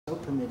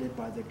permitted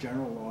by the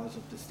general laws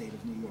of the state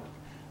of New York.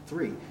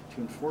 3,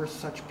 to enforce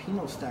such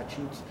penal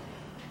statutes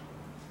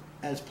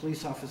as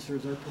police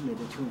officers are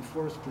permitted to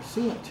enforce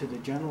pursuant to the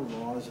general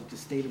laws of the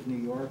state of New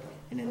York,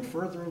 and in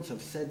furtherance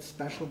of said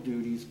special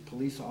duties,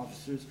 police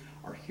officers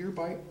are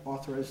hereby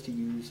authorized to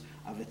use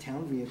of a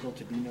town vehicle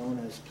to be known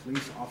as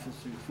police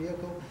officer's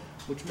vehicle,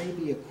 which may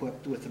be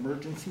equipped with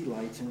emergency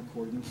lights in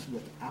accordance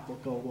with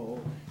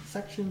applicable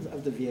sections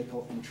of the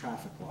vehicle and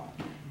traffic law,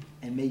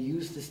 and may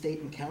use the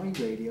state and county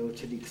radio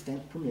to the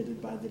extent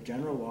permitted by the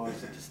general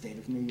laws of the state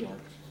of New York,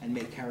 and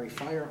may carry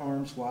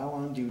firearms while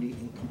on duty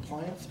in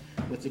compliance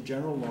with the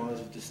general laws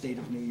of the state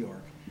of New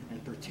York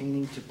and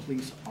pertaining to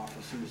police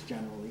officers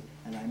generally,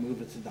 and I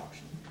move its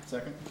adoption.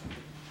 Second.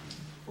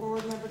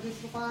 Board Member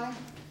DeScalani?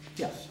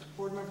 Yes.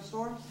 Board Member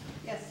Storms?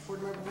 Yes.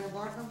 Board Member Van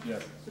Blarkum?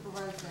 Yes.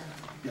 Supervisor Sam?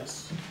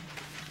 Yes.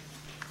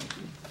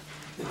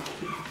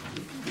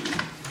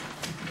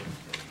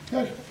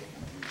 Okay.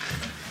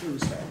 Here we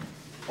start.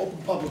 Open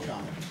public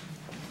comment.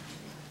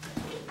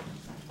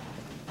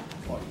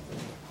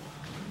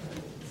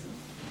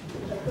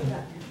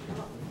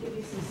 Give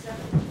you some stuff.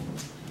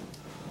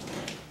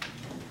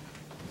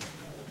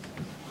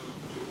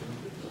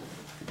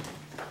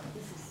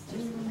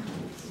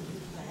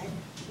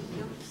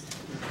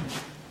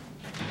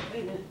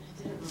 Wait a minute.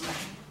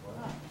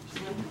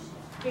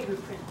 Bigger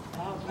print.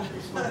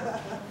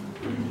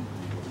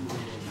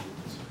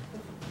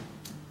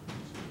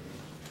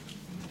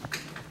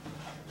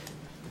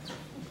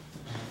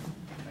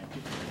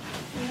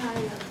 Can I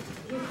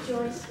give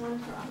Joyce one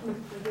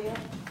for Dale?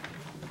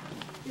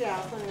 Yeah,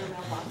 I'll send you a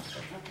mailbox.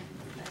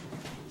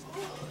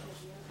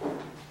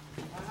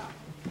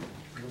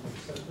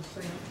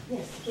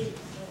 Yes, please.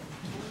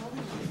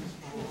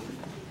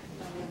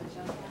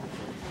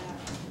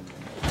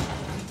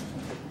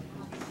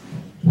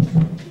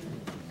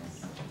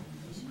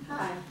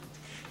 Hi.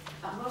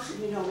 Most of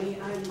you know me.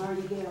 I'm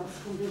Marty Gale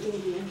from Big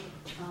Indian,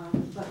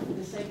 but for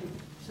the sake of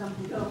some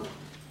who don't,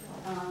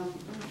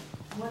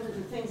 one of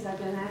the things I've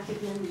been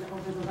active in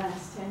over the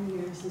last 10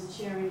 years is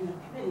chairing a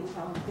committee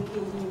called Big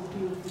Indian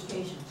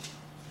Beautification.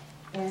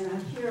 And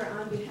I'm here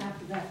on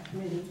behalf of that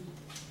committee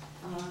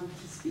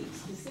to speak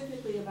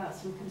specifically about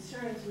some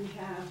concerns we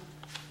have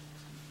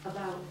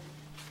about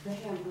the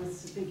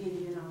hamlets of Big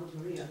Indian and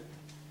Oliveria.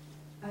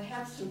 I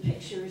have some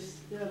pictures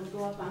that will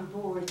go up on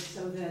boards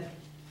so that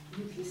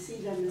you can see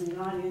them in the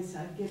audience.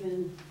 I've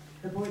given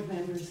the board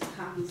members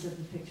copies of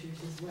the pictures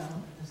as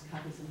well as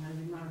copies of my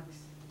remarks.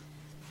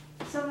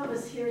 Some of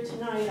us here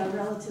tonight are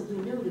relatively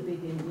new to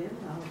Big Indian,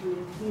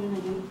 Oliveria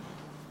community.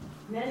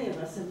 Many of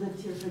us have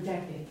lived here for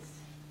decades.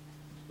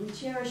 We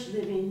cherish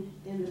living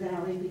in the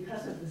valley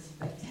because of the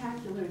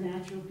spectacular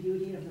natural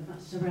beauty of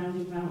the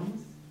surrounding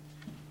mountains,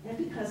 and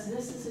because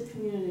this is a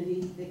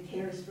community that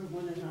cares for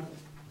one another.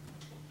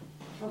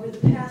 Over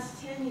the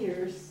past 10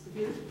 years, the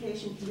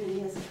Beautification Committee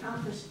has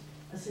accomplished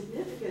a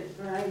significant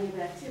variety of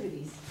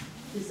activities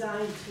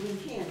designed to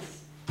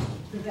enhance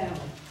the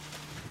valley,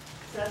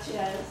 such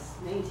as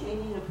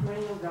maintaining a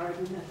perennial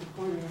garden at the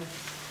corner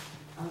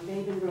of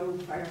Maiden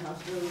Road,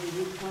 Firehouse Road, and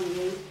Route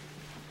 28,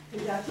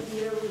 conducting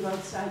yearly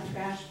roadside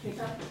trash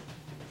pickup,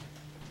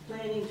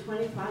 planting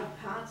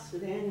 25 pots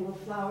with annual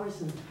flowers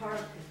in the park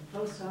at the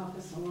post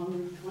office along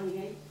Route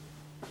 28,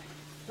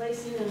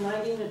 placing and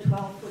lighting a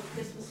 12-foot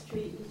Christmas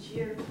tree each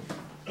year,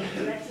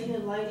 erecting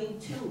and lighting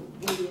 2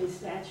 Indian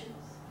statues,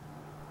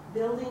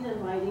 building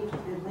and lighting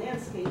and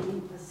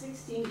landscaping a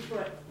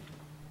 16-foot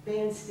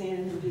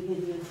bandstand in Big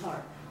Indian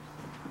Park.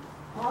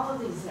 All of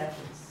these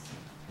efforts,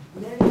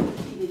 many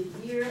repeated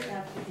year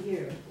after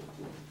year,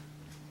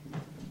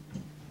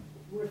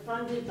 were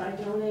funded by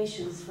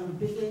donations from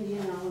Big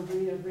Indian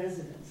Oliveria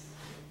residents.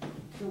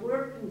 The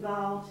work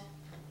involved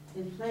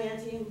in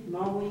planting,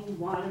 mowing,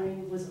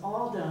 watering was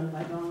all done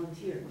by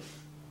volunteers.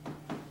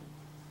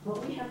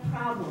 But we have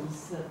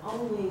problems that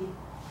only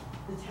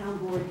the town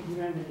board can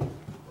remedy.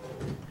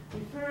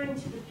 Referring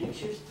to the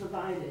pictures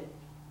provided,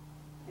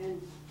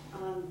 and I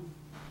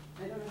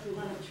don't know if we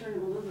want to turn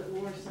them a little bit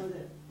more so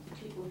that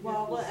people here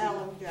Well, can let see.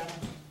 Ellen get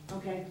them.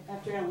 Okay,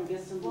 after Ellen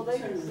gets them, Well, we'll they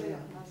turn can them see in.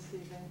 them. I'll see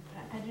them.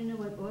 I don't know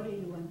what order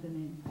you want them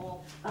in.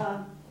 Well,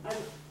 I'm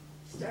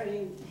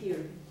starting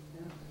here.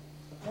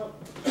 Well,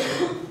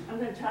 I'm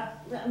going to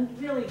talk, I'm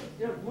really,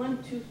 there are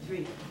 1, 2, 3.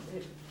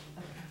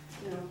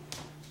 You know.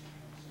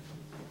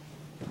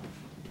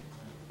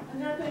 I'm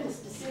not going to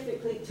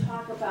specifically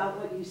talk about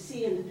what you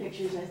see in the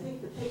pictures. I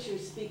think the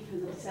pictures speak for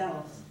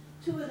themselves.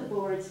 2 of the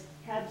boards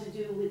had to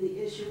do with the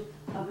issue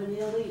of an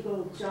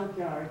illegal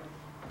junkyard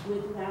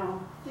with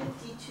now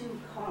 52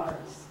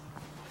 cars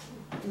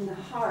in the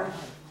heart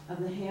of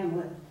the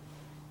hamlet.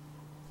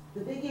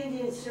 The Big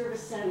Indian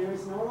Service Center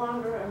is no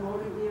longer a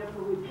motor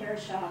vehicle repair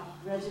shop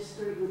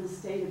registered with the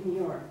state of New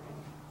York.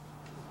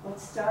 What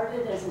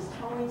started as a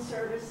towing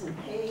service and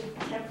paid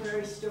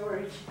temporary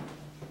storage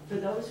for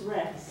those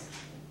wrecks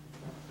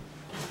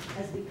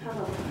has become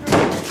a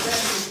permanent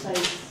resting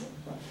place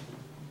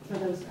for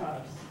those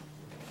cars.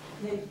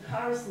 The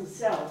cars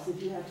themselves,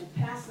 if you have to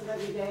pass them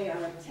every day, are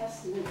a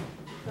testament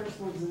to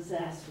personal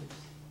disasters.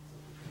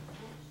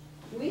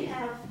 We have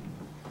have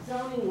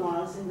zoning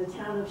laws in the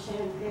town of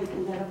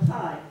Shandaken that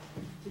apply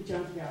to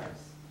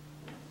junkyards.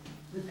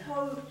 The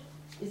code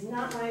is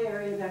not my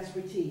area of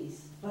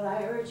expertise, but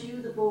I urge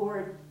you, the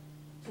board,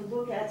 to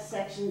look at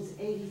sections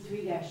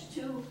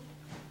 83-2,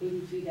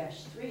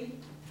 83-3,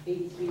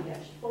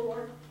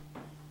 83-4,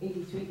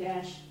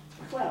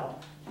 83-12.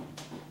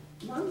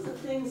 Among the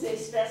things they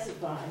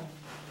specify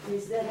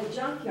is that a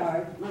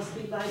junkyard must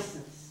be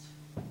licensed.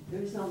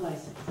 There is no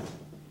license.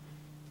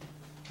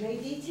 They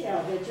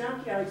detail that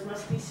junkyards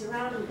must be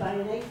surrounded by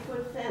an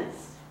 8-foot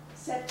fence,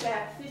 set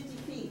back 50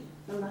 feet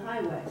from the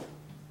highway.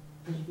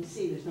 As you can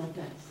see, there's no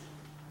fence.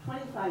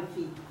 25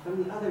 feet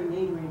from the other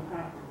neighboring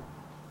property.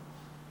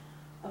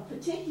 Of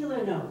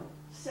particular note,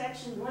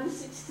 section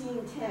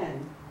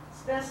 11610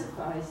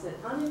 specifies that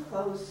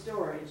unenclosed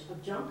storage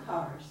of junk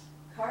cars,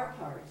 car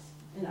parts,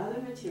 and other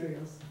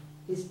materials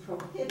is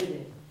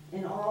prohibited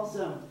in all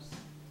zones.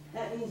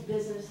 That means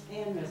business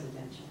and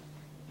residential.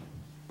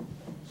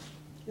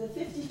 The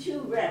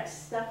 52 wrecks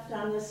stuffed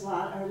on this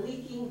lot are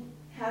leaking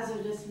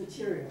hazardous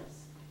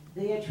materials.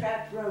 They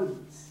attract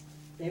rodents.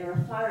 They are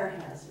a fire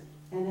hazard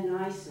and an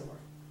eyesore,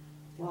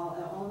 while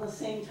at all the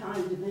same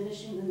time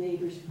diminishing the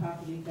neighbor's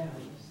property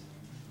values.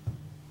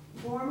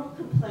 Formal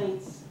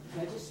complaints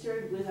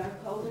registered with our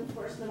code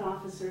enforcement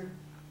officer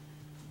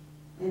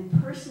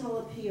and personal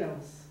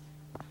appeals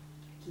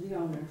to the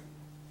owner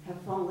have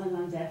fallen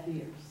on deaf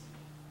ears.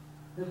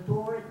 The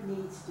board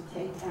needs to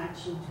take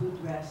action to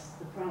address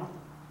the problem.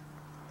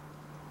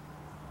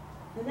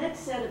 The next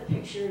set of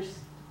pictures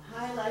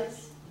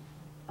highlights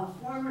a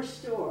former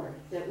store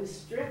that was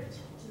stripped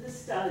to the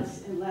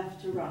studs and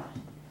left to rot.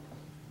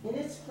 In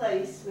its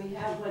place, we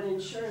have what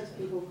insurance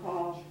people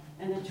call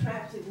an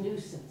attractive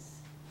nuisance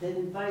that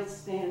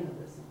invites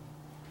vandalism.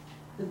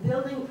 The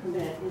building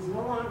permit is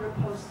no longer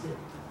posted,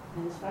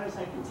 and as far as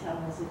I can tell,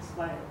 has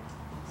expired.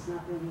 It's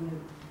not been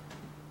renewed.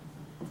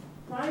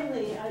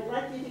 Finally, I'd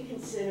like you to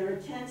consider a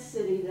tent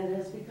city that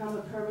has become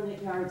a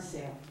permanent yard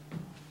sale.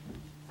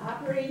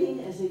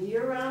 Operating as a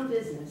year-round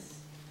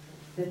business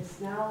that's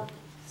now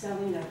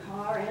selling a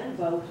car and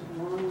boat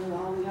along with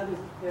all the other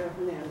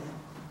paraphernalia.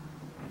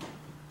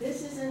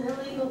 This is an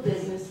illegal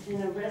business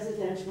in a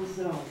residential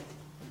zone.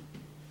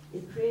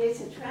 It creates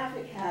a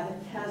traffic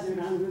hazard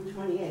on Route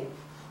 28.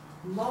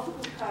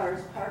 Multiple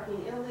cars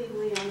parking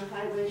illegally on the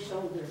highway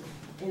shoulder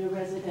in a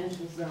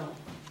residential zone.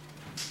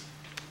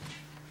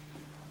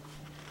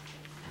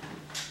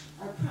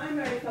 Our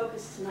primary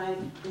focus tonight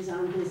is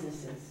on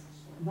businesses,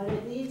 but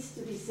it needs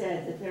to be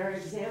said that there are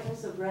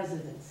examples of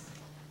residents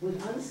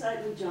with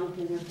unsightly junk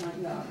in their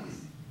front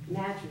yards,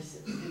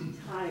 mattresses,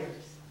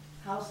 tires,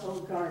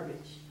 household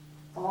garbage,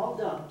 all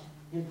dumped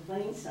in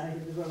plain sight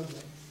of the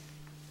roadways.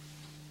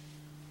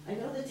 I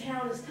know the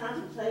town is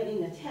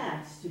contemplating a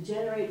tax to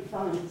generate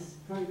funds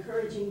for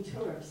encouraging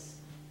tourists,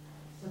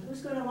 but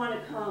who's going to want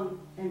to come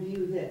and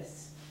view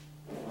this?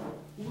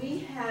 We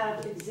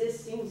have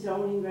existing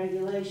zoning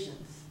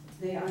regulations.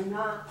 They are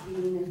not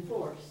being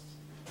enforced.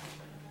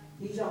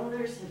 These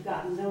owners have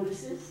gotten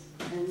notices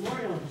and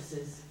more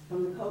notices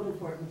from the code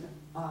enforcement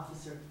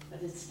officer,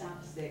 but it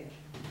stops there.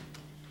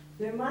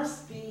 There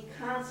must be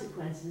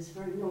consequences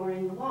for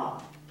ignoring the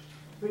law,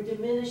 for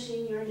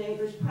diminishing your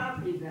neighbor's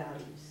property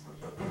values,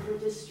 and for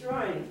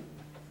destroying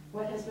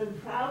what has been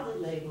proudly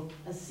labeled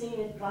a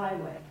scenic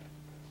byway.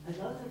 I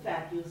love the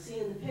fact, you'll see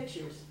in the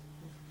pictures,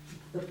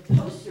 the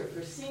poster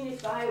for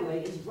scenic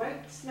byway is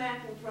right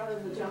smack in front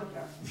of the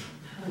junkyard.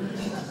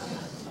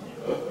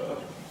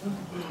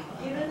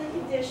 Given the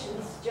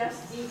conditions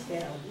just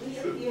detailed, we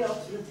appeal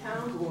to the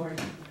town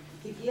board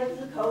to give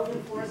the code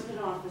enforcement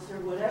officer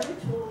whatever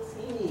tools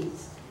he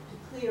needs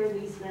to clear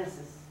these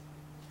messes.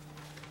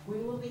 We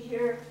will be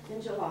here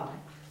in July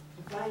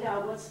to find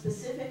out what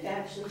specific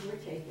actions were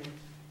taken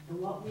and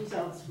what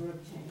results were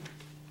obtained.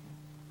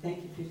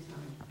 Thank you for your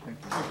time.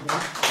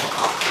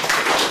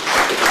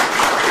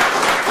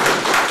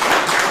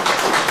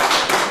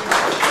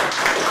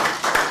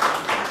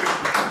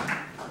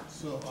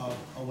 So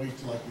I'll wait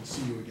till I can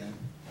see you again.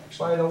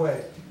 By the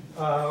way,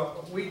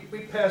 we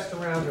passed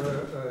around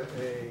a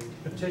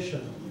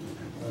petition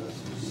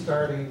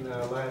starting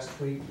last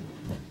week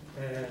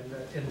and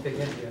in Big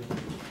Indian,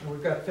 and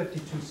we've got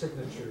 52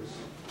 signatures,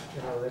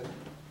 that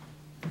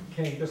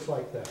came just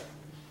like that.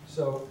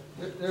 So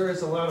there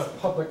is a lot of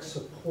public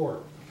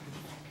support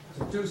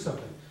to do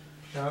something.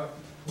 Now,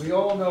 we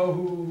all know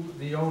who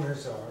the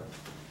owners are.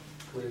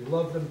 We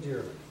love them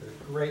dearly. They're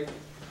great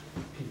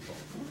people.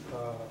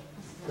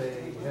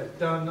 They have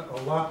done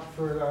a lot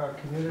for our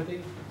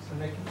community,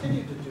 and they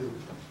continue to do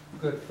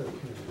good for the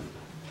community.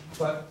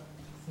 But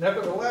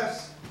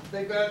nevertheless,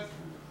 they've got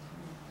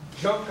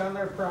junk on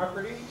their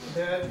property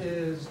that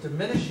is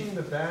diminishing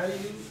the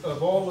value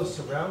of all the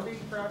surrounding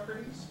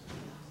properties,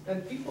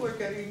 and people are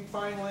getting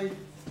finally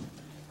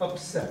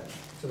upset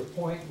to the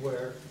point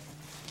where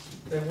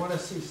they want to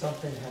see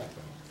something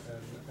happen.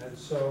 And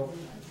so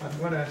I'm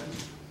going to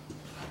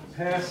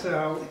pass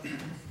out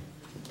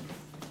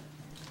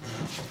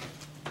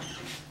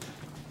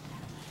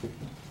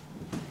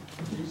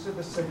these are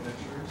the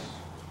signatures.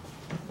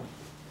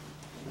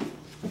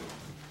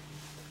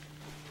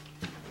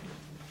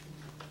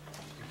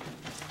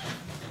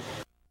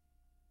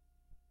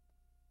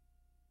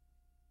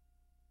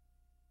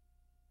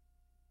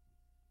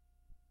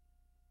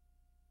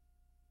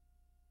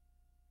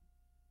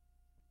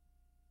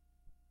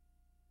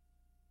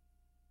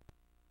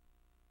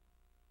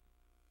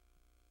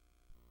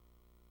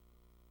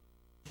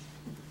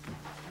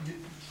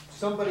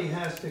 somebody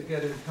has to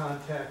get in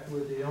contact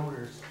with the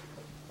owners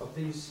of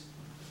these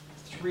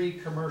 3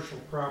 commercial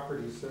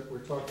properties that we're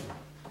talking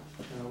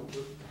about.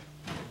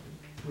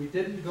 We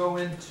didn't go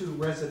into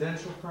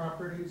residential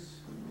properties.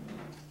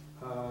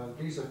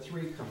 These are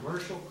 3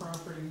 commercial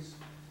properties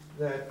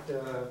that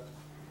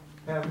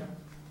have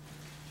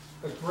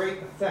a great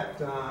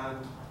effect on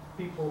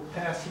people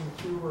passing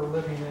through or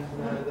living in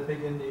the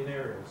big Indian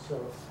area.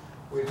 So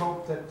we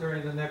hope that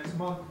during the next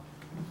month,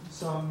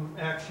 some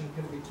action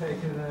can be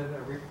taken and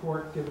a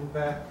report given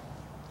back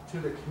to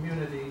the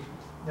community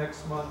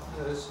next month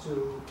as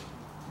to,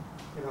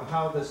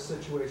 how this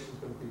situation is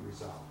going to be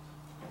resolved.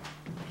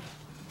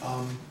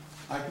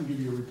 I can give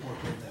you a report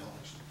right now,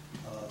 actually.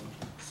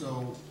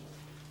 So,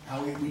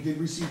 Howie, we did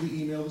receive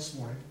the email this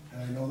morning,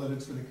 and I know that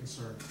it's been a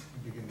concern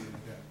in Big Indian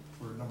again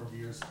for a number of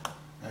years.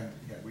 And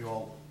again,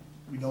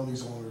 we know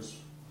these owners,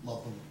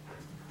 love them,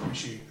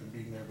 appreciate them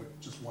being there, but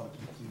just want it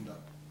to be cleaned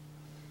up.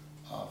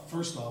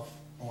 First off,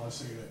 I want to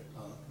say that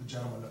the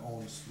gentleman that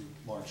owns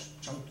the large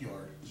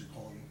junkyard, as you're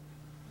calling it,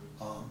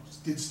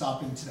 did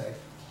stop in today.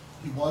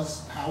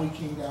 Howie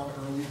came down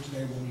earlier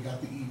today when we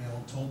got the email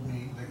and told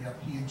me that,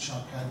 yep, he and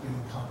Chuck had been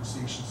in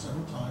conversation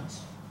several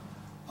times.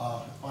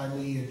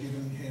 Finally, he had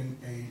given him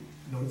a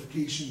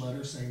notification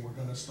letter saying, we're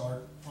gonna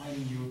start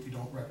fining you if you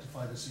don't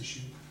rectify this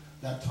issue.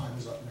 That time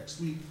is up next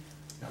week.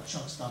 Now,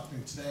 Chuck stopped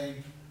in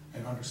today,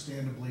 and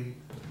understandably,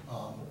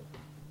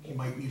 he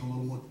might need a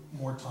little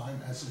more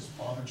time, as his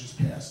father just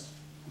passed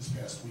this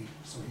past week,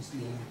 so he's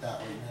dealing with that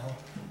right now.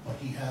 But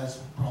he has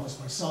promised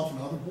myself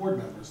and other board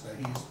members that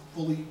he is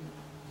fully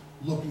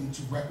looking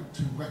to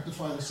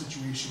rectify the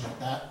situation at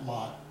that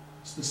lot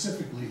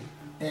specifically,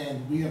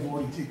 and we have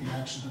already taken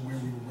action to where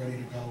we were ready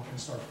to go and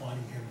start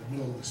finding him. The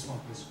middle of this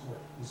month was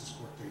his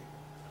court date.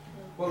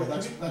 Well,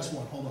 Yeah, that's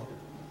one. Hold on.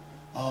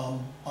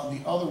 On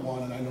the other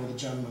one, and I know the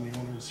gentleman, the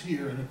owner, is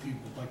here, and if he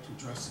would like to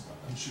address it,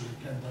 I'm sure he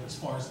can. But as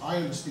far as I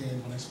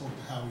understand, when I spoke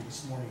to Howie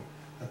this morning,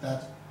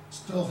 that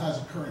still has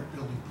a current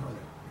building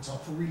permit. It's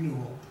up for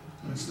renewal,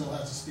 but it still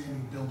has a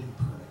standing building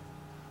permit.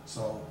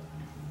 So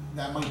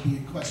that might be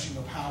a question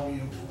of Howie,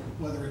 of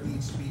whether it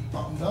needs to be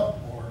buttoned up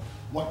or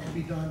what can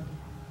be done.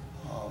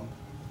 I'll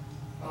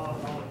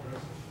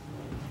address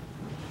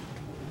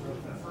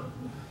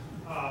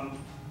it.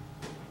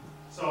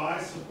 So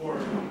I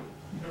support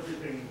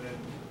everything that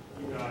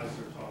you guys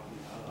are talking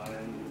about. I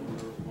am the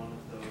owner of one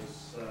of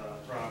those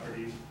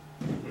properties,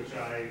 which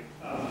I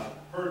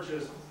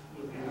purchased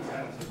with the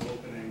intent of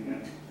opening,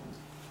 and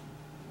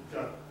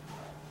got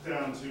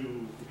down to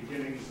the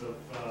beginnings of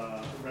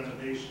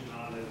renovation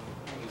on it,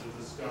 only to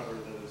discover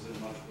that it was in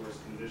much worse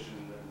condition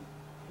than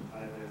I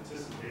had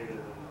anticipated, and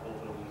the whole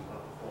building was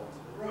about to fall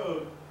into the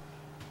road.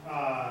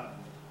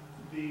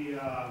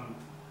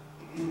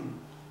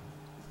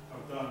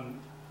 I've done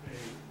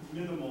a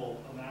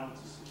minimal amount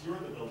to secure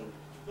the building.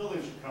 The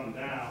building should come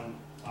down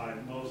by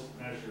most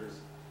measures,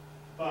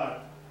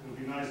 but it would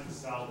be nice to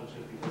salvage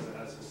it because it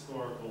has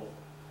historical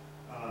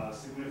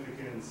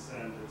significance,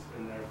 and it's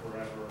been there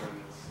forever,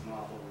 and it's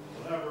novel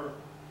and whatever.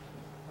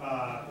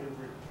 It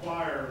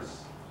requires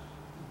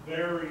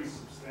very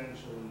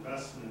substantial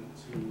investment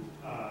to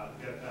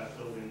get that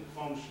building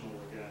functional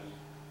again,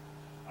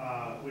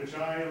 which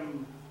I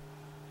am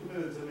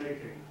committed to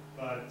making,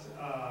 but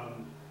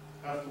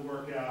have to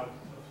work out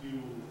a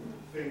few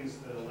things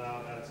that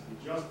allow that to be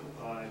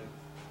justified,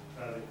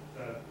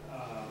 that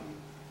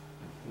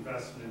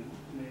investment,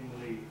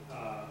 namely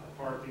a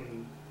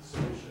parking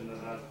solution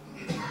that I've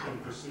been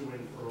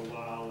pursuing for a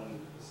while, and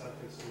a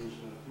septic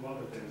solution, and a few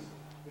other things.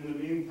 In the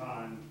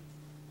meantime,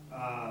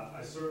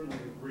 I certainly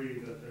agree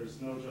that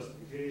there's no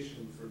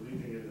justification for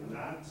leaving it in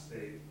that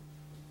state,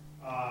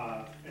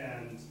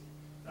 and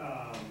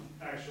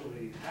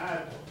actually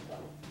had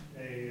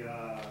a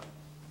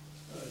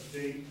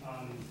date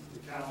on the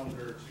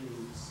calendar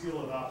to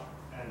seal it up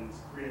and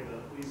create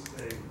at least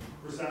a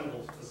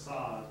presentable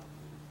facade.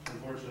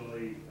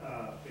 Unfortunately,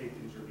 fate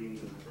intervened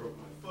and broke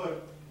my foot,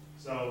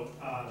 so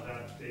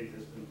that date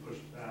has been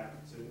pushed back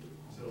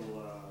till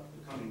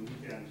the coming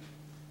weekend.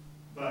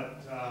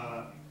 But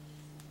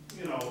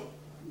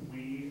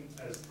we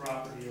as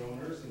property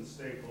owners and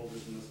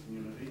stakeholders in this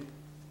community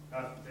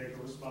have to take a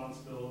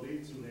responsibility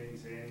to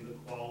maintain the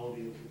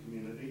quality of the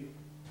community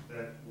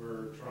that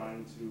we're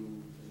trying to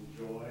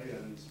enjoy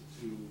and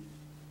to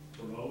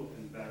promote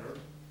and better.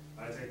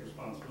 I take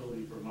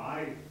responsibility for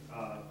my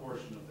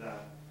portion of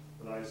that,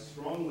 but I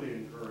strongly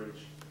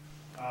encourage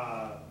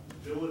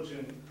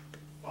diligent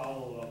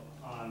follow-up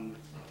on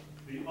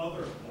the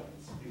other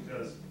points,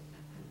 because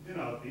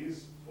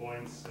these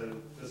points,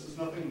 this is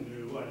nothing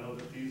new. I know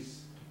that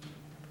these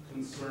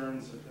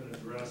concerns have been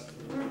addressed to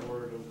the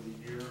board over the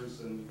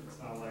years, and it's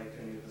not like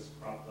any of this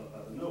cropped up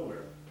out of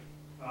nowhere.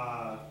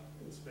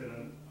 It's been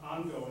an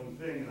ongoing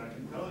thing, and I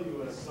can tell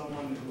you, as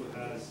someone who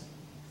has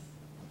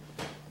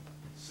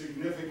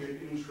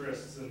significant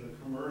interests in the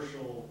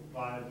commercial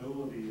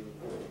viability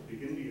of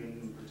Big Indian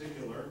in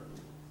particular,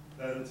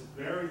 that it's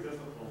very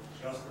difficult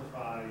to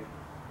justify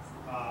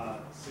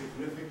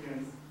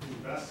significant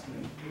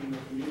investment in the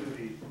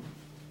community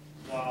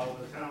while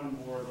the town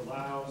board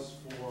allows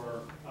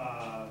for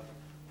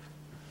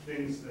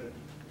things that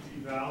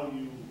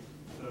devalue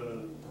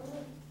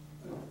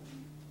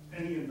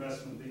any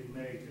investment that you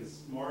make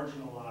is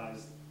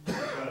marginalized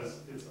because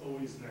it's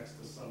always next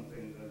to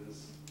something that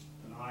is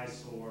an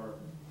eyesore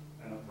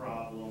and a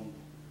problem,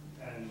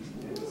 and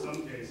in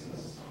some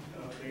cases,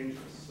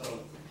 dangerous. So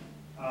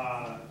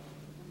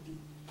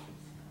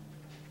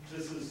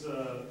this is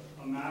a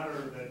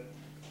matter that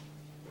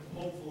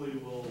hopefully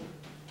will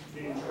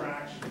gain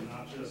traction,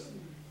 not just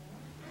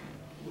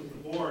with the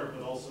board,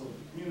 but also with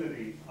the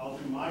community. I'll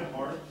do my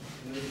part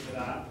in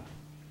that,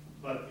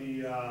 but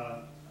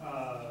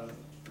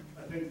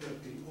I think that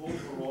the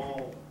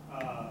overall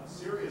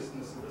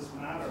seriousness of this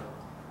matter,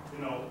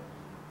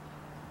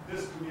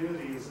 this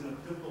community is at a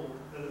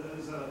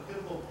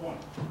pivotal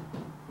point,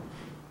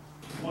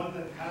 one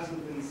that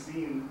hasn't been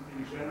seen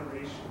in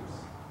generations.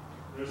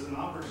 There's an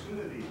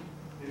opportunity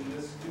in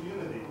this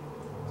community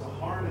to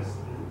harness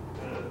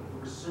the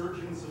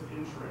resurgence of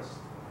interest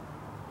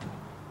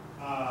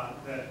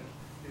that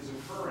is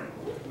occurring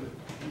with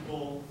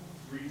people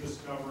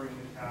rediscovering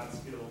the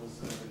Catskills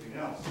and everything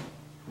else.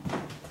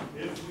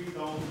 If we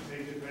don't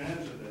take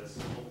advantage of this,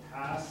 it will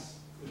pass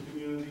the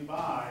community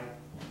by,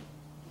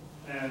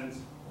 and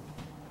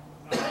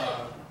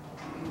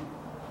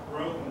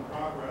growth and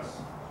progress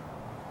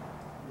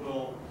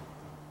will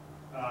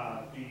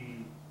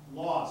be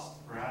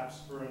lost,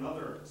 perhaps for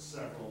another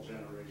several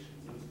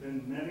generations. It's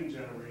been many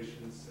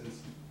generations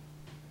since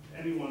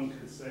anyone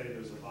could say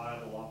there's a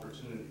viable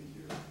opportunity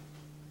here.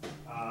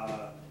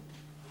 I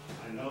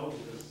know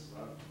because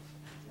I've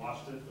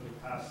watched it for the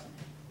past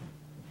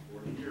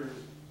 40 years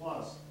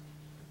plus,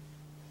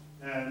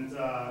 and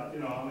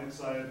I'm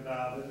excited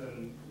about it,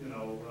 and it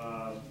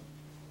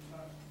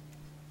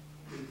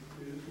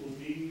will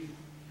be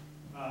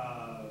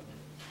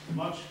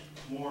much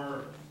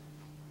more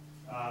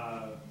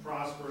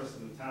prosperous,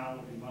 and the town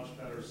will be much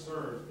better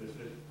served if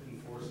it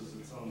enforces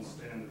its own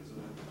standards and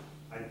it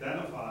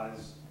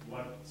identifies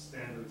what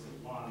standards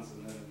it wants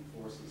and then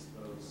enforces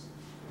those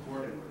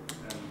accordingly.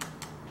 And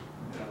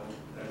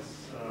as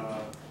a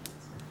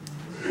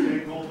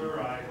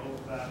stakeholder, I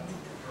hope that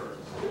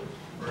occurs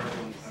for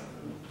everyone's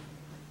benefit.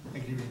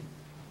 Thank you.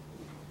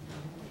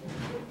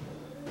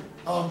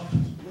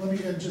 Let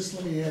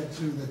me add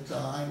too that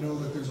I know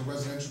that there's a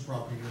residential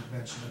property you had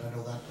mentioned, and I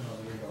know that's been on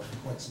the radar for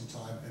quite some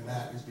time, and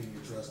that is being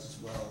addressed as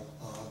well.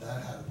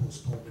 That had a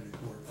postponement in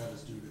court. That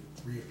is due to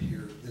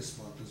reappear this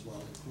month as well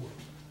in court.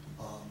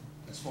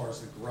 As far as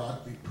the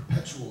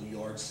perpetual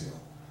yard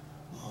sale,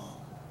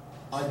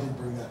 I did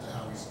bring that to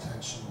Howie's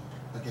attention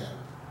again.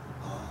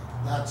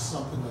 That's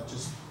something that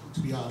just,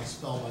 to be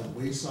honest, fell by the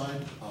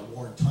wayside.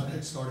 Warren Tutt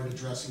had started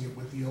addressing it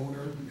with the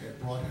owner. They had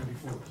brought him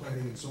before the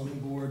planning and zoning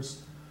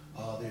boards.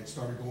 They had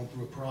started going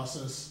through a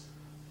process.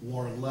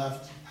 Warren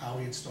left.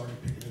 Howie had started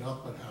picking it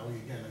up, but Howie,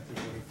 again, I think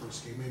when he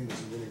first came in,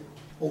 was really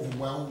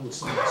overwhelmed with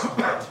some of the stuff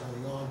that was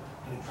going on,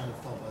 and it kind of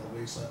fell by the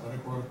wayside. But I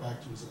did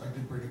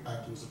bring it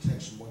back to his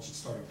attention once it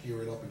started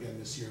gearing up again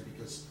this year,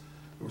 because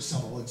there were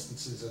several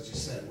instances, as you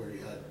said, where you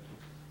had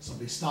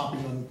somebody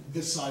stopping on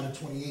this side of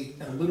 28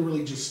 and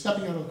literally just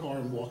stepping out of the car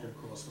and walking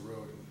across the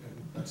road, and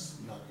that's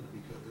not going to be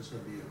good. There's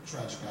going to be a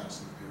tragic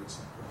accident here at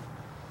some point.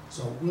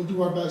 So we'll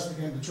do our best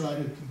again to try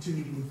to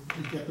continue to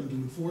get them to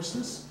enforce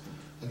this.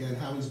 Again,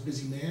 Howie's a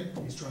busy man.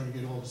 He's trying to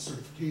get all the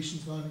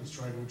certifications done. He's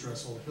trying to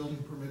address all the building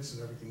permits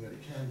and everything that he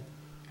can.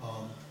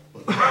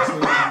 But let's stay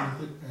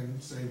with it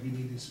and say we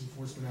need these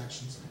enforcement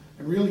actions.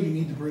 And really, you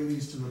need to bring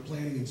these to the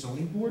planning and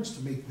zoning boards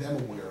to make them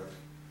aware of it,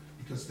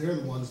 because they're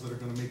the ones that are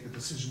going to make the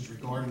decisions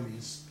regarding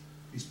these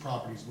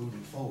properties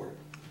moving forward.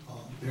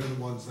 They're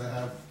the ones that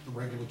have the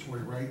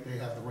regulatory right. They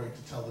have the right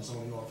to tell the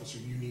zoning officer,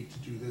 you need to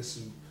do this,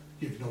 and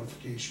give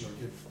notification or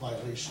give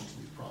violation to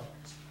these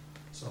projects.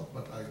 So,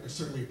 but I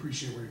certainly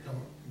appreciate where you're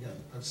coming. Again,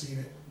 I've seen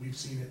it, we've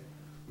seen it,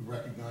 we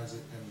recognize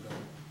it, and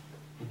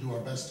we'll do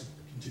our best to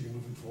continue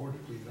moving forward to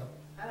clean it up.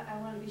 I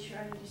want to be sure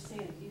I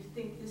understand. Do you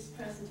think this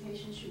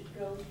presentation should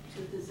go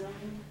to the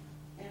zoning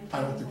and?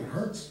 I don't think it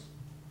hurts.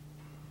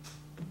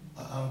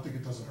 I don't think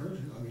it doesn't hurt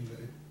you. I mean,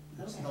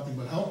 it's Okay. nothing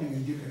but helping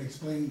and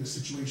explaining the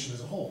situation as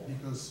a whole,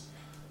 because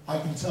I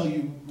can tell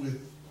you with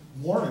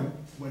Warren,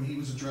 when he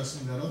was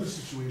addressing that other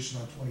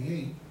situation on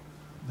 28,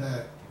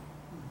 that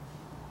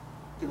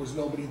there was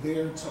nobody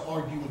there to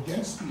argue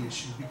against the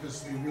issue,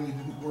 because they really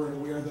weren't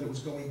aware that it was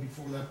going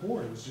before that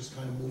board. It was just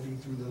kind of moving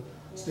through the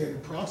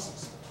standard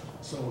process.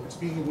 So it's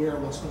being aware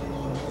of what's going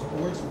on in those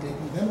boards and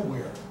making them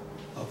aware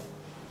of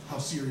how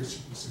serious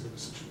you consider the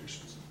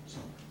situations. So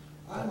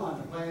I'm on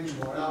the planning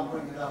board, I'll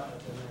bring it up at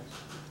the next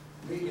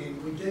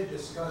meeting. We did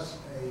discuss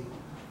a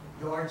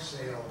yard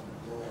sale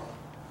law,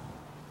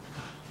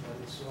 but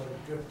it sort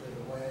of drifted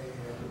away,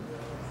 and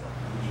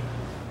we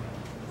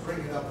should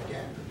bring it up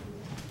again.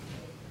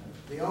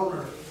 The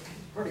owner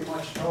pretty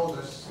much told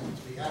us,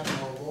 since we have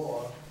no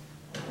law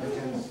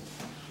against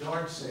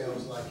yard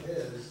sales like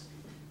his,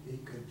 he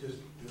could just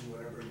do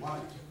whatever he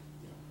wanted to.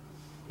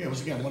 yeah, it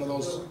was again one of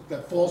those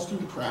that falls through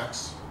the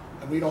cracks,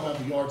 and we don't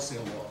have the yard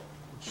sale law,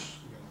 which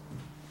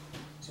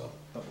so.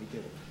 But we do.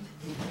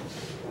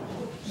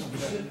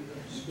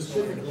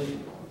 Specifically,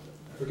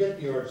 forget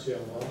the yard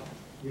sale law,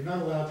 you're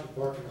not allowed to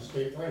park in a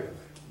state right of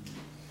way.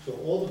 So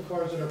all the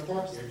cars that are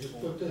parked there, just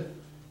put the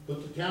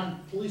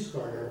town police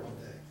car there one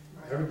day.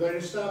 Everybody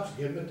that stops,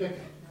 give them a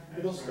ticket,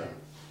 it'll stop.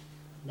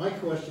 My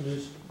question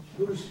is,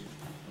 who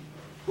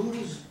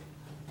does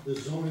the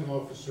zoning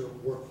officer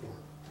work for?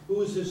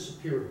 Who is his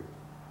superior?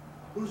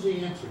 Who does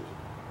he answer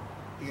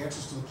to? He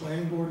answers to the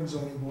planning board and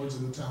zoning boards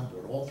and the town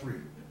board, all three.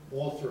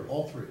 All three?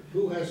 All three.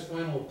 Who has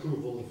final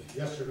approval of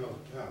yes or no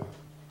to town?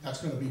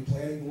 That's gonna be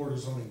planning board or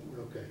zoning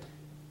board. Okay.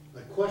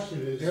 My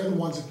question is. They're the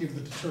ones that give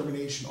the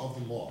determination of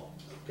the law.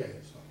 Okay.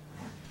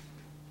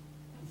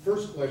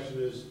 First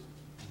question is,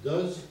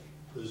 does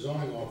the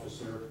zoning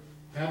officer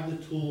have the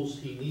tools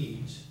he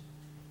needs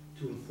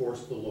to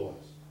enforce the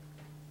laws?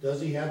 Does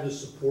he have the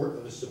support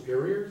of his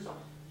superiors?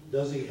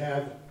 Does he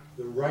have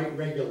the right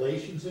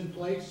regulations in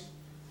place?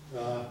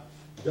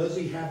 Does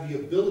he have the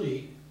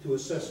ability to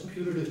assess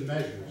punitive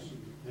measures?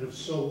 And if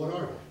so, what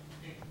are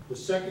they? The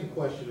second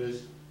question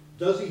is,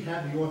 does he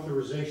have the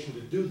authorization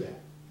to do that?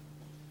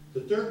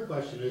 The third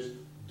question is,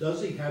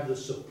 does he have the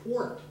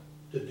support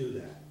to do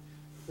that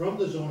from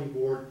the zoning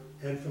board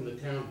and from the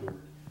town board?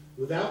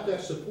 Without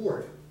that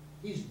support,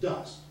 he's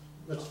dust,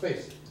 let's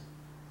face it.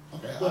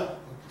 Okay. But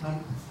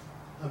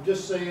I'm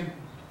just saying,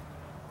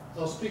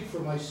 I'll speak for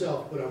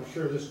myself, but I'm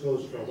sure this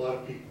goes for a lot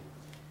of people.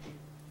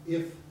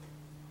 If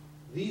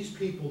these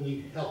people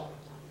need help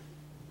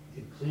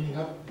in cleaning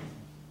up,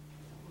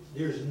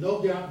 there's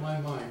no doubt in my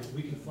mind that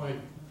we can find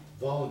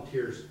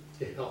volunteers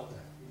to help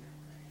that.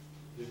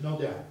 There's no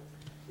doubt.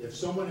 If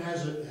someone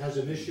has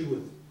an issue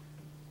with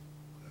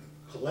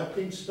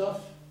collecting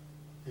stuff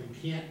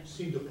and can't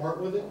seem to part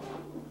with it,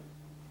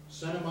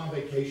 send them on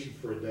vacation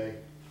for a day.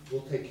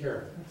 We'll take care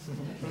of it.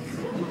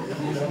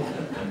 You know?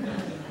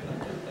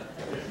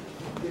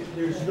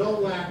 There's no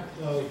lack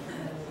of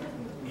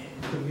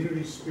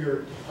community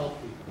spirit to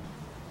help people.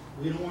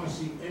 We don't want to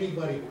see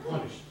anybody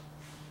punished,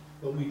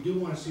 but we do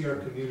want to see our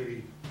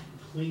community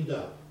cleaned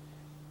up.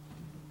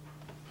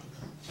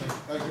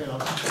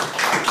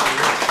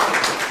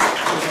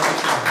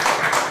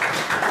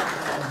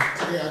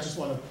 Yeah, I just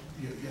want to,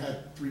 you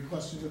had three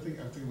questions, I think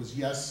it was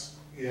yes,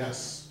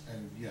 yes,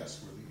 and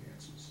yes were the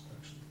answers,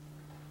 actually.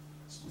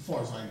 As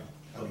far as I know.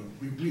 I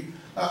mean,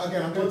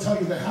 again, I'm going to tell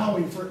you that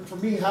Howie, for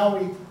me,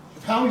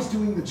 if Howie's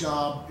doing the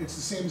job, it's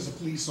the same as a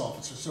police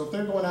officer. So if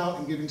they're going out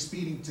and giving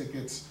speeding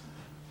tickets,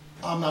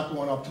 I'm not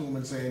going up to them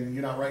and saying,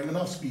 you're not writing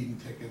enough speeding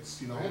tickets,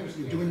 you know,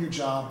 you're doing your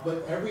job.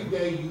 But every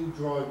day you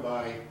drive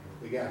by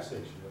the gas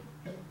station,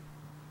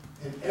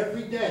 and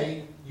every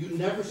day you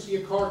never see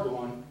a car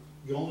going,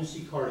 you only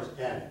see cars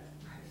added.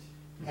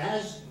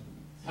 As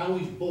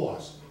Howie's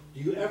boss,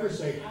 do you ever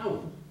say, Howie,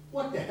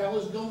 what the hell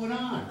is going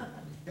on?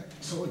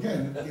 So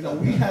again, you know,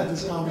 we had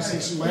this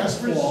conversation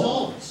last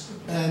fall,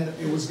 and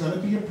it was going to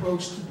be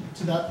approached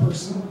to that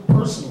person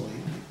personally,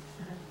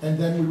 and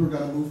then we were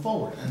going to move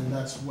forward, and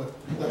that's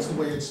the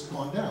way it's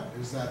gone down.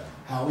 Is that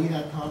Howie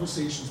had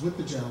conversations with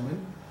the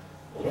gentleman?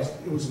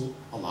 It was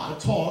a lot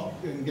of talk,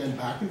 and again,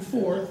 back and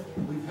forth.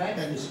 We've had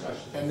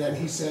discussions. And then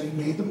he said he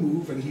made the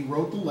move, and he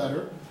wrote the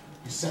letter.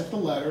 He sent the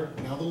letter.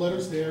 Now the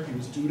letter's there. He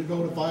was due to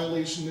go to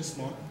violation this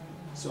month.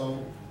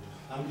 So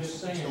I'm just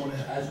saying,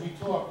 as we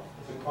talk,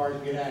 the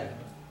cars get added.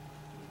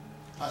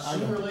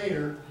 Sooner or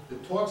later, the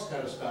talk's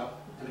got to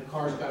stop, and the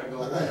car's got to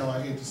go away. I know.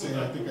 I hate to say it.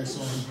 I think I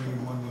saw him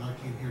bringing one when I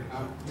came here.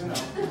 You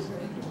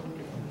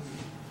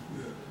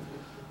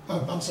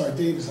know. I'm sorry.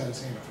 Dave has had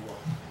his hand up for a while.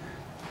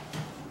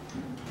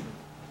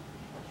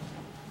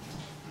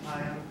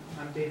 Hi,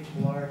 I'm Dave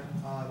Blar,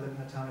 live in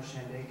the town of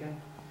Shandaken.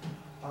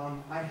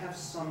 I have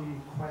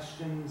some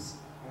questions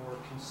or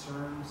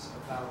concerns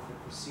about the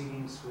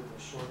proceedings with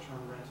the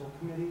short-term rental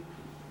committee.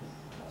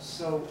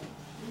 So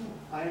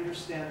I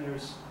understand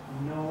there's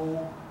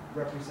no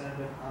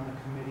representative on the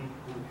committee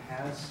who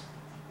has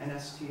an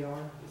STR,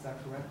 is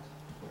that correct?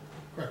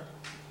 Correct.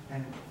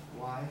 And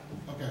why?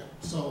 Okay,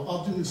 so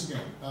I'll do this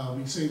again.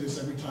 We say this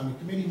every time in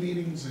committee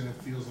meetings, and it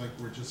feels like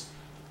we're just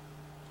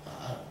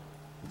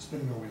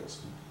spinning our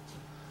wheels.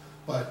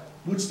 But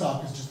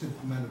Woodstock has just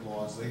implemented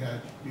laws. We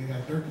had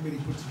their committee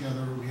put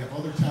together. We have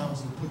other towns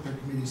that have put their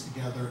committees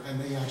together, and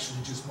they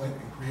actually just went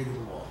and created a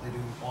law. They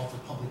didn't offer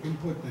public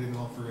input. They didn't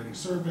offer any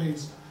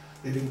surveys.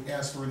 They didn't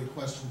ask for any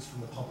questions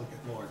from the public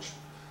at large.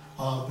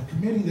 The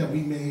committee that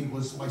we made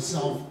was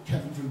myself,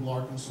 Kevin Van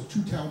Blarken, so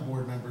 2 town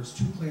board members,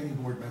 2 planning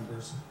board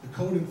members, the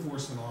code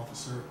enforcement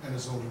officer, and a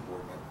zoning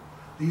board member.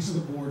 These are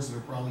the boards that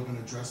are probably going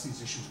to address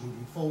these issues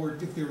moving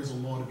forward if there is a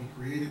law to be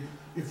created,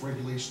 if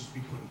regulations be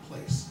put in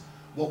place.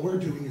 What we're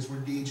doing is we're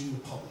gauging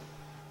the public.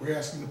 We're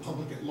asking the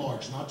public at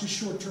large, not just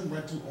short-term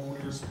rental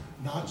owners,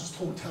 not just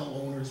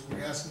hotel owners.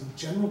 We're asking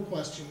general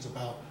questions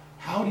about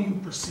how do you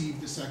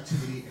perceive this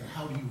activity and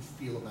how do you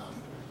feel about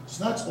it.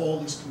 So that's all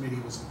this committee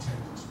was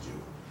intended to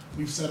do.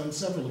 We've said on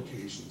several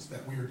occasions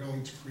that we are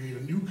going to create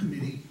a new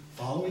committee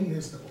following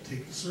this that will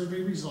take the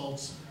survey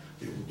results.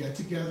 They will get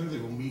together, they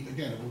will meet,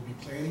 again, it will be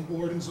planning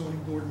board and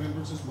zoning board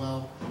members as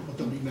well, but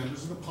there'll be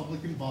members of the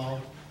public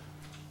involved.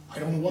 I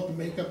don't know what the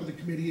makeup of the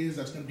committee is.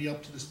 That's gonna be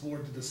up to this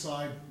board to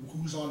decide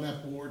who's on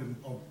that board and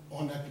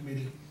on that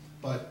committee,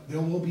 but there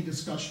will be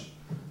discussion.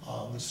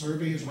 The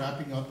survey is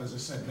wrapping up, as I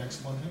said,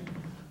 next Monday.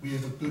 We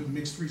have a good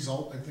mixed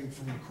result, I think,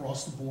 from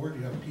across the board.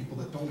 You have people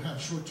that don't have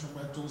short-term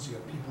rentals, you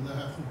have people that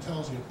have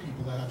hotels, you have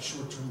people that have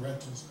short-term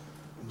rentals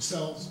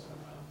themselves.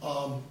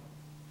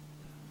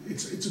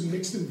 It's a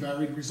mixed and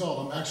varied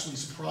result. I'm actually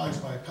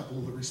surprised by a couple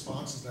of the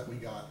responses that we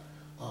got,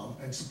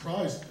 and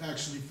surprised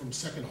actually from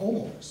second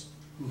homeowners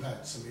who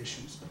had some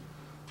issues.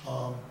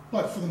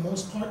 But for the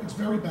most part, it's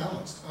very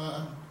balanced.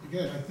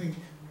 Again, I think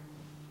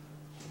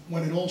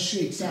when it all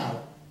shakes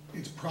out,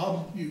 it's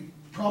probably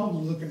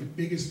looking at the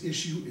biggest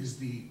issue is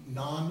the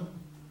non-owner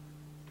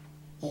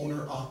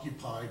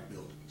occupied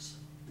buildings.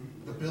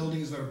 The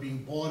buildings that are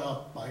being bought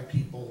up by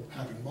people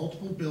having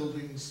multiple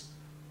buildings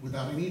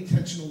without any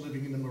intentional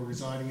living in them or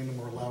residing in them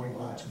or allowing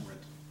long-term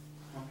rental.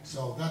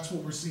 So that's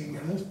what we're seeing,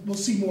 and we'll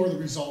see more of the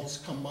results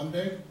come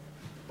Monday.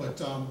 But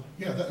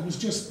yeah,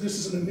 this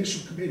is an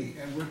initial committee,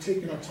 and we're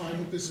taking our time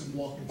with this and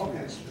walking through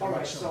Okay, this. all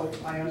right, so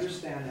I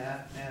understand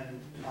that,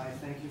 and I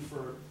thank you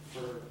for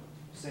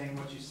saying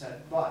what you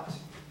said, but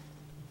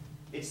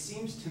it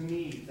seems to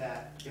me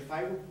that if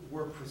I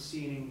were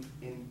proceeding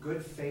in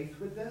good faith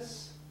with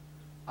this,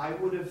 I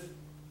would have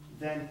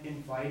then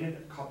invited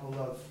a couple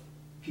of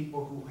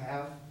people who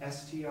have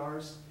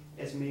STRs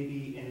as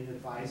maybe in an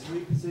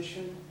advisory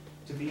position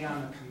to be on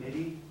a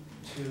committee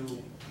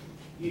to,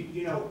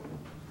 you know,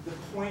 the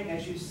point,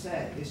 as you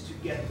said, is to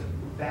get the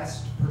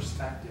best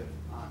perspective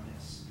on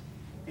this.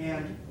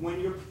 And when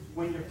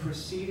you're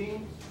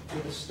proceeding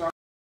with a start